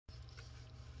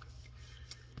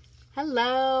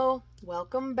Hello,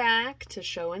 welcome back to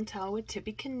Show and Tell with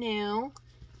Tippy Canoe.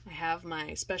 I have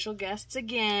my special guests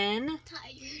again.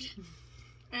 Tired.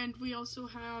 And we also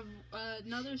have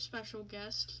another special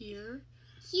guest here.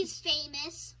 He's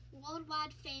famous,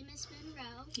 worldwide famous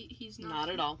Monroe. He's Not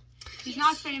at all. He's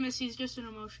not famous, he's just an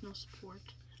emotional support.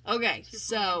 Okay,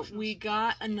 so we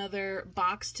got another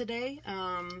box today.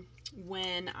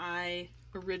 When I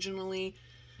originally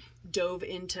dove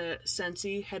into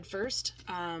Scentsy head first,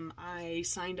 I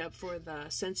signed up for the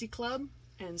Scentsy Club,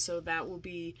 and so that will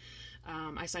be,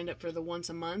 I signed up for the once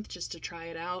a month just to try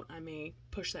it out. I may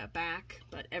push that back,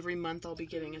 but every month I'll be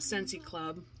getting a Scentsy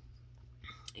Club,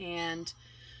 and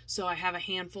so I have a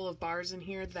handful of bars in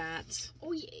here that,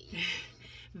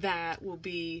 that will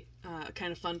be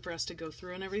kind of fun for us to go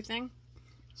through and everything.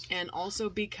 And also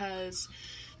because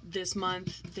this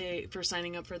month, for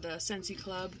signing up for the Scentsy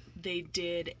Club, they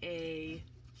did a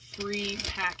free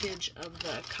package of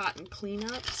the cotton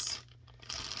cleanups,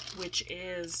 which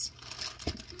is,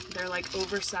 they're like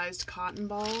oversized cotton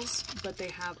balls, but they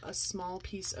have a small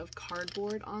piece of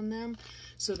cardboard on them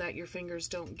so that your fingers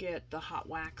don't get the hot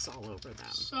wax all over them.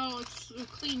 So it's a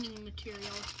cleaning material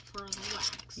for the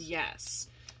wax. Yes.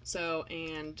 So,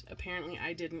 and apparently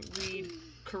I didn't read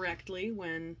correctly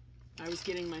when I was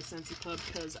getting my Scentsy Club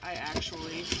because I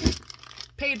actually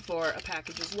paid for a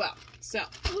package as well. So,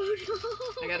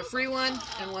 I got a free one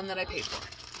and one that I paid for.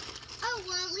 Oh,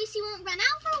 well, at least you won't run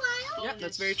out for a while. Yep,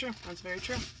 that's very true. That's very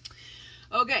true.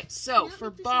 Okay, so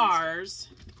for bars,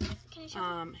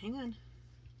 hang on.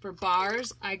 For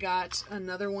bars, I got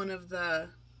another one of the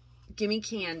Gimme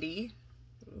Candy.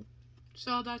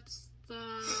 So that's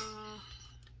the...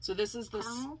 So this is the,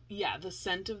 caramel? Yeah, the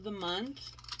scent of the month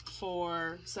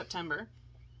for September.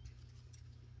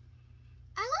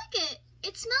 I like it.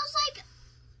 It smells like...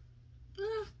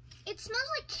 it smells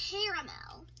like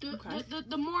caramel.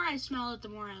 The more I smell it, the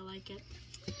more I like it.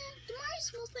 Yeah, the more you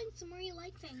smell things, the more you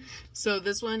like things. So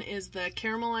this one is the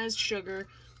caramelized sugar,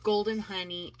 golden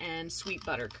honey, and sweet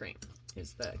buttercream.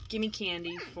 Is the Gimme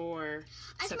Candy for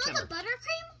September. I smell the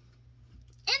buttercream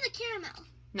and the caramel.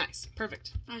 Nice.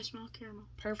 Perfect. I smell caramel.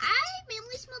 Perfect. I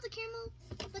mainly smell the caramel,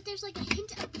 but there's like a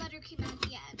hint of buttercream at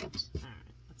the end. Alright,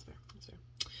 that's fair. That's fair.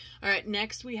 Alright,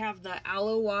 next we have the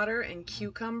aloe water and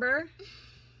cucumber.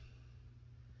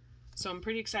 So I'm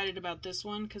pretty excited about this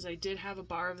one because I did have a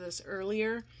bar of this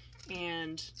earlier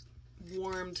and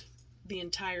warmed the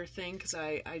entire thing because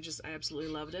I absolutely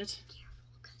loved it.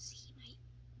 Careful, because he might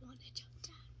want to jump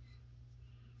down.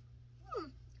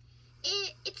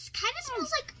 It kind of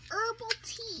smells like herbal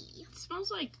tea. It smells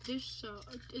like dish soap.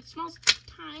 It smells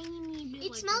tiny bit.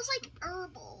 It smells like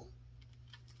herbal.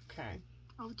 Okay.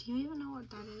 Oh, do you even know what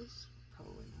that is?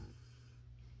 Probably not.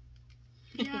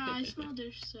 Yeah, I smell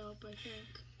dish soap, I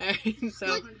think. Alright, so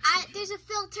Look, there's a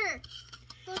filter.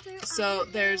 So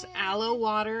there's aloe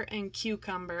water and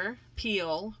cucumber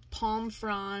peel, palm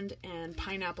frond, and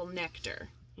pineapple nectar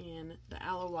in the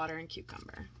aloe water and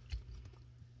cucumber.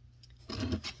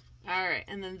 Alright,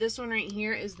 and then this one right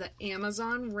here is the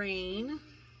Amazon Rain.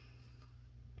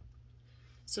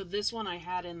 So this one I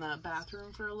had in the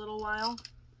bathroom for a little while.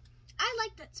 I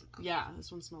like that smell. Yeah,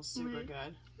 this one smells super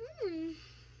good.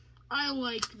 I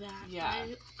like that. Yeah.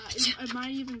 I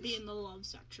might even be in the love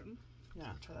section.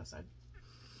 Yeah, try that side.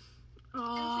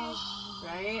 Oh,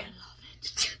 Right? I love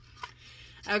it.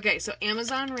 Okay, so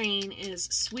Amazon Rain is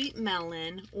sweet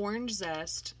melon, orange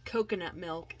zest, coconut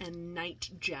milk, and night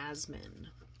jasmine.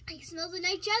 I smell the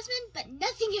night jasmine, but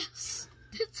nothing else.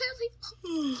 That's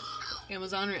really...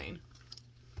 Amazon Rain.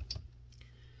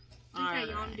 I think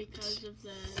I yawned because of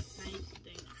the night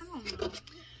thing. I don't know.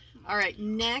 Alright,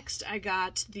 next I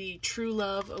got the True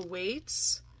Love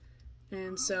Awaits.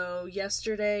 And so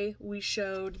yesterday we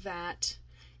showed that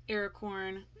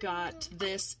Ericorn got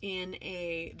this in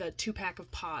the 2-pack of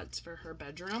pods for her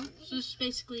bedroom. So this is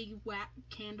basically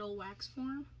candle wax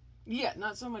form? Yeah,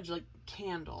 not so much like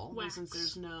candle, Wax. since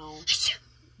there's no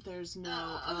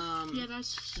Yeah,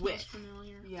 that's wick.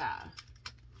 familiar. Yeah.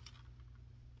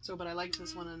 So, but I liked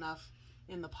this one enough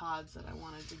in the pods that I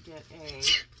wanted to get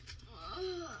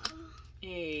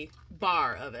a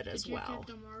bar of it as well. Did you get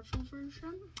the Marvel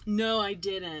version? No, I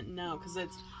didn't. No, because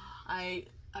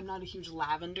I'm not a huge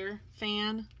lavender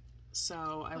fan,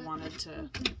 so I wanted to,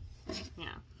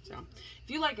 yeah. So if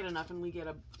you like it enough and we get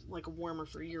a warmer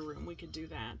for your room, we could do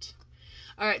that.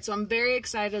 All right, so I'm very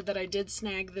excited that I did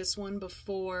snag this one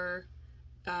before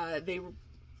they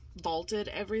vaulted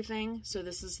everything. So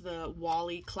this is the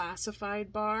Wally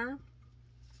Classified bar.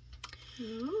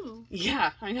 Ooh.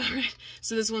 Yeah, I know, right?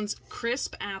 So this one's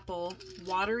crisp apple,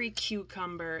 watery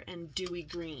cucumber, and dewy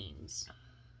greens.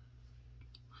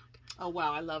 Oh,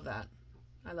 wow. I love that.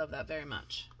 I love that very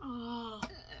much. Oh.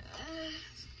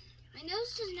 My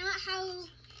nose does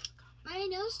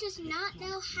not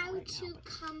know how to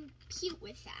compute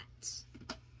with that.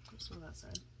 Smell that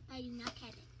side. I do not get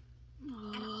it.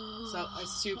 So I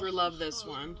super love this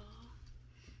one.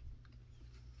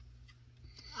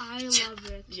 I love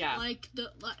it. Yeah. Like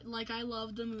I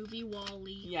love the movie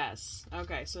WALL-E. Yes.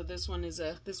 Okay, so this one's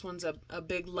a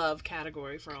big love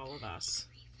category for all of us.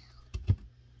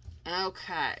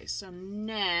 Okay, so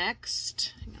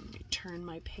next, hang on, let me turn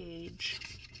my page.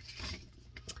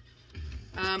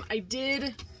 I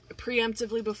did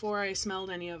preemptively before I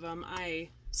smelled any of them.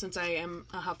 Since I am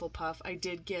a Hufflepuff, I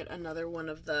did get another one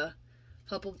of the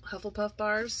Hufflepuff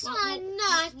bars.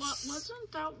 Nuts!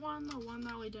 Wasn't that one the one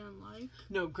that we didn't like?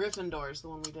 No, Gryffindor's the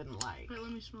one we didn't like. Wait,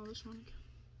 let me smell this one again.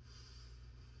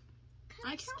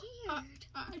 I'm scared.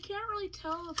 I can't really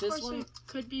tell. Of This course, one- it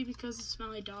could be because of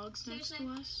smelly dogs next to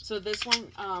us. So this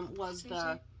one was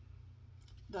the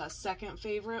second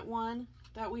favorite one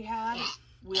that we had.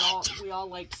 We all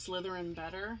liked Slytherin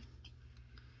better.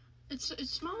 It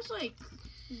smells like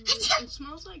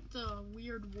the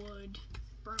weird wood,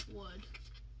 burnt wood.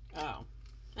 Oh.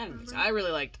 Anyways, I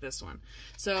really liked this one.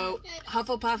 So,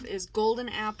 Hufflepuff is golden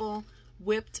apple,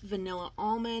 whipped vanilla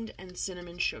almond, and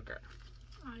cinnamon sugar.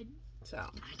 I I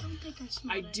don't think I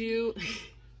smelled it.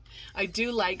 I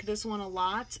do like this one a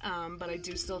lot, but I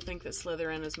do still think that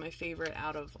Slytherin is my favorite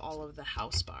out of all of the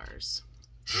house bars.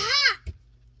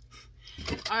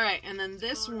 Alright, and then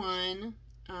this one,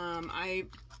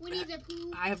 Winnie the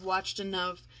Pooh. I have watched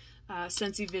enough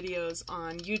Scentsy videos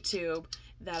on YouTube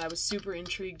that I was super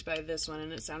intrigued by this one,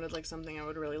 and it sounded like something I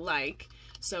would really like.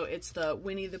 So it's the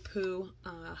Winnie the Pooh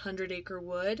 100 Acre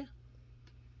Wood.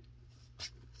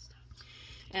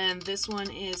 And this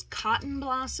one is Cotton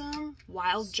Blossom,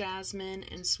 Wild Jasmine,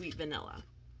 and Sweet Vanilla.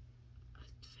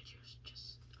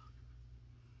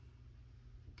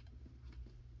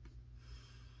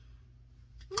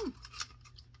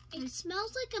 It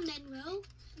smells like a Monroe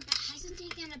that hasn't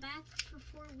taken a bath for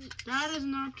 4 weeks. That is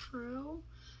not true.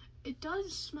 It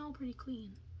does smell pretty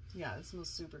clean. Yeah, it smells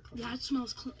super clean. Yeah, it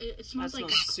smells clean. It smells like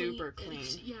super clean.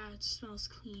 Yeah, it smells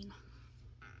clean.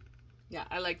 Yeah,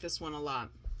 I like this one a lot.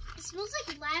 It smells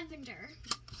like lavender.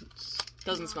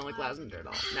 Doesn't smell like lavender at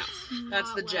all. No,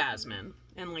 that's the jasmine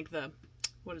and like the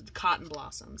cotton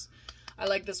blossoms. I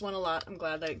like this one a lot. I'm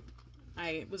glad that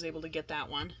I was able to get that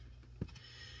one.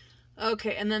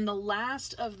 Okay, and then the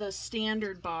last of the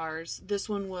standard bars, this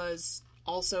one was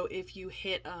also if you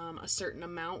hit a certain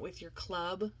amount with your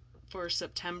club for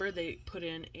September, they put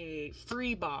in a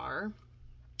free bar.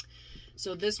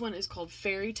 So this one is called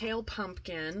Fairy Tale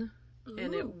Pumpkin,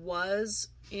 and it was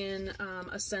in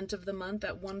a scent of the month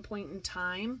at one point in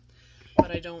time,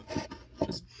 but it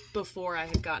was before I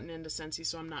had gotten into Scentsy,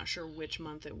 so I'm not sure which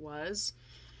month it was.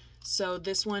 So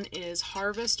this one is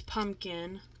Harvest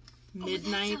Pumpkin,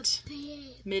 Midnight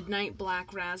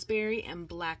Black Raspberry, and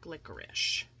Black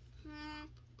Licorice.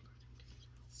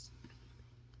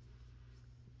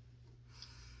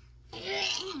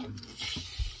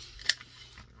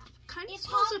 Kind of It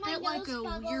smells a popped my bit like nose a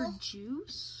bubble. weird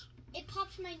juice. It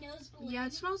popped my nose balloon. Yeah,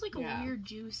 it smells like a weird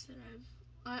juice that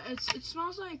I've. It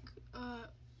smells like.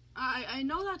 I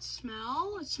know that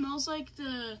smell. It smells like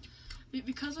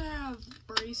because I have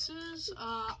braces.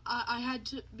 I had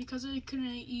to, because I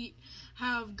couldn't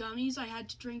have gummies. I had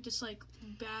to drink this like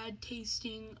bad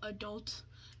tasting adult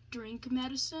drink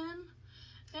medicine.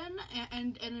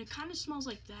 And it kind of smells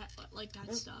like that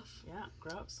stuff. Yeah,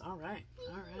 gross. All right.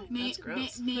 That's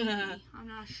gross. Maybe. I'm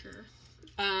not sure.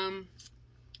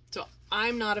 So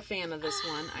I'm not a fan of this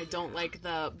one. I don't like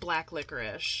the black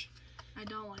licorice. I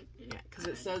don't like it. Yeah, because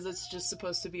it says it's just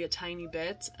supposed to be a tiny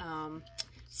bit.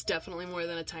 It's definitely more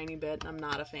than a tiny bit. I'm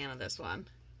not a fan of this one.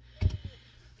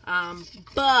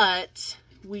 But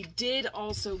we did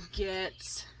also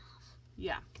get...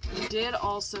 Yeah, we did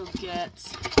also get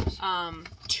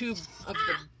 2 of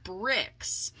the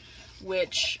bricks,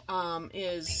 which you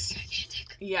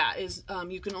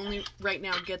can only right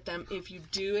now get them if you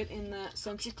do it in the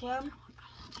Scentsy Club.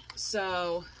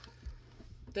 So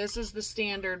this is the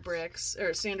standard bricks,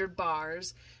 or standard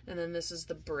bars, and then this is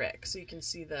the brick, so you can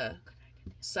see the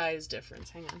size difference.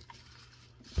 Hang on.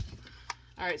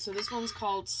 Alright, so this one's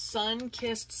called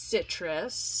Sun-Kissed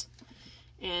Citrus.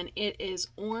 And it is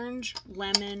orange,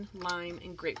 lemon, lime,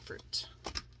 and grapefruit.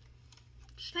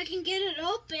 If I can get it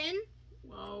open.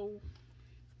 Whoa.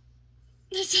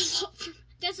 That's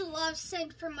a lot of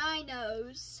scent for my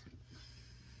nose.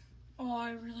 Oh,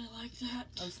 I really like that.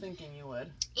 I was thinking you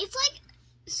would. It's like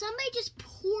somebody just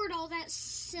poured all that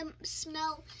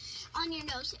smell on your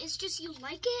nose. It's just you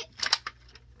like it.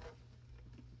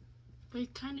 I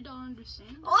kind of don't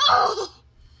understand. Oh!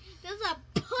 There's a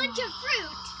punch of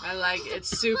fruit. I like it. It's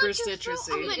super citrusy.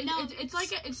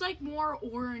 It's like more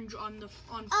orange on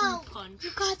fruit punch.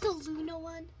 You got the Luna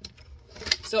one?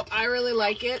 So I really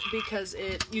like it because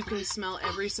you can smell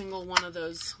every single one of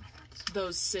those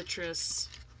citrus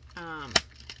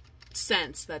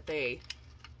scents that they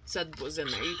said was in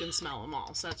there. You can smell them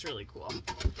all, so that's really cool.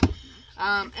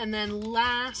 And then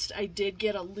last, I did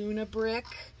get a Luna brick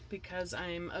because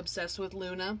I'm obsessed with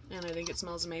Luna and I think it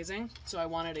smells amazing. So I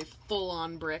wanted a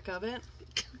full-on brick of it.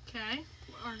 Okay.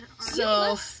 You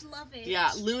must love it.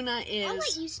 Yeah, Luna I'll let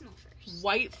is you smell first.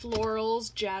 white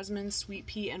florals, jasmine, sweet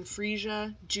pea, and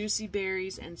freesia, juicy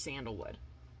berries, and sandalwood.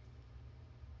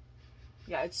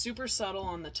 Yeah, it's super subtle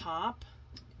on the top.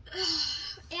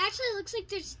 It actually looks like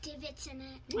there's divots in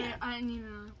it. Yeah. I need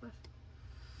a whiff.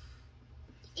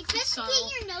 It's just to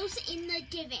get your nose in the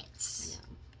divots. Yeah.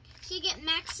 So you get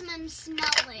maximum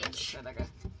smellage. Try that guy.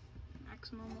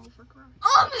 Maximum overgrowth.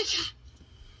 Oh my god!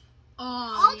 Oh,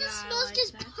 All the yeah, smells like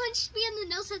just that. punched me in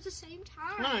the nose at the same time. I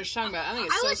don't know what you're talking about. I think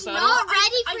it's I so was subtle. not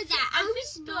ready for I that. I think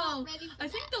was not ready for I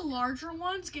think the larger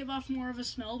ones give off more of a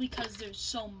smell because there's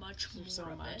so much more so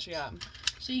of much, it. yeah.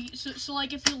 So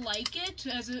like if you like it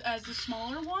as the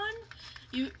smaller one,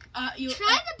 you Try the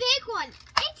big one.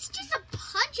 It's just a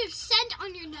punch of scent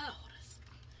on your nose.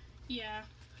 Yeah.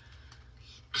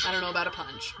 I don't know about a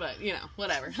punch, but you know,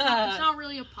 whatever. It's not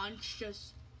really a punch,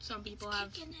 just some people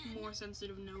have kicking in. more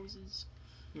sensitive noses.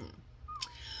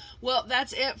 Well,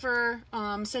 that's it for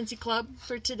Scentsy Club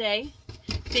for today.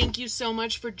 Thank you so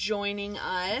much for joining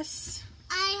us.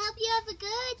 I hope you have a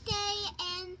good day,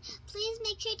 and please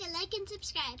make sure to like and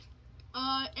subscribe.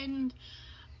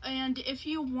 And if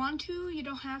you want to, you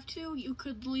don't have to. You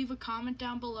could leave a comment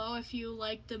down below if you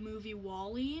like the movie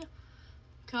WALL-E,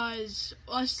 because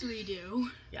us three do.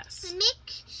 Yes. And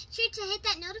make sure to hit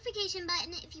that notification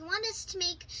button if you want us to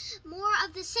make more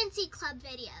of the Scentsy Club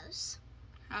videos.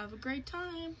 Have a great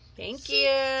time. Thank See you.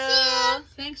 ya.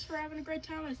 Thanks for having a great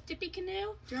time with Dippy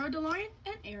Canoe, Gerald DeLorean,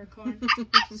 and Aircorn.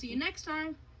 See you next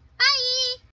time. Bye!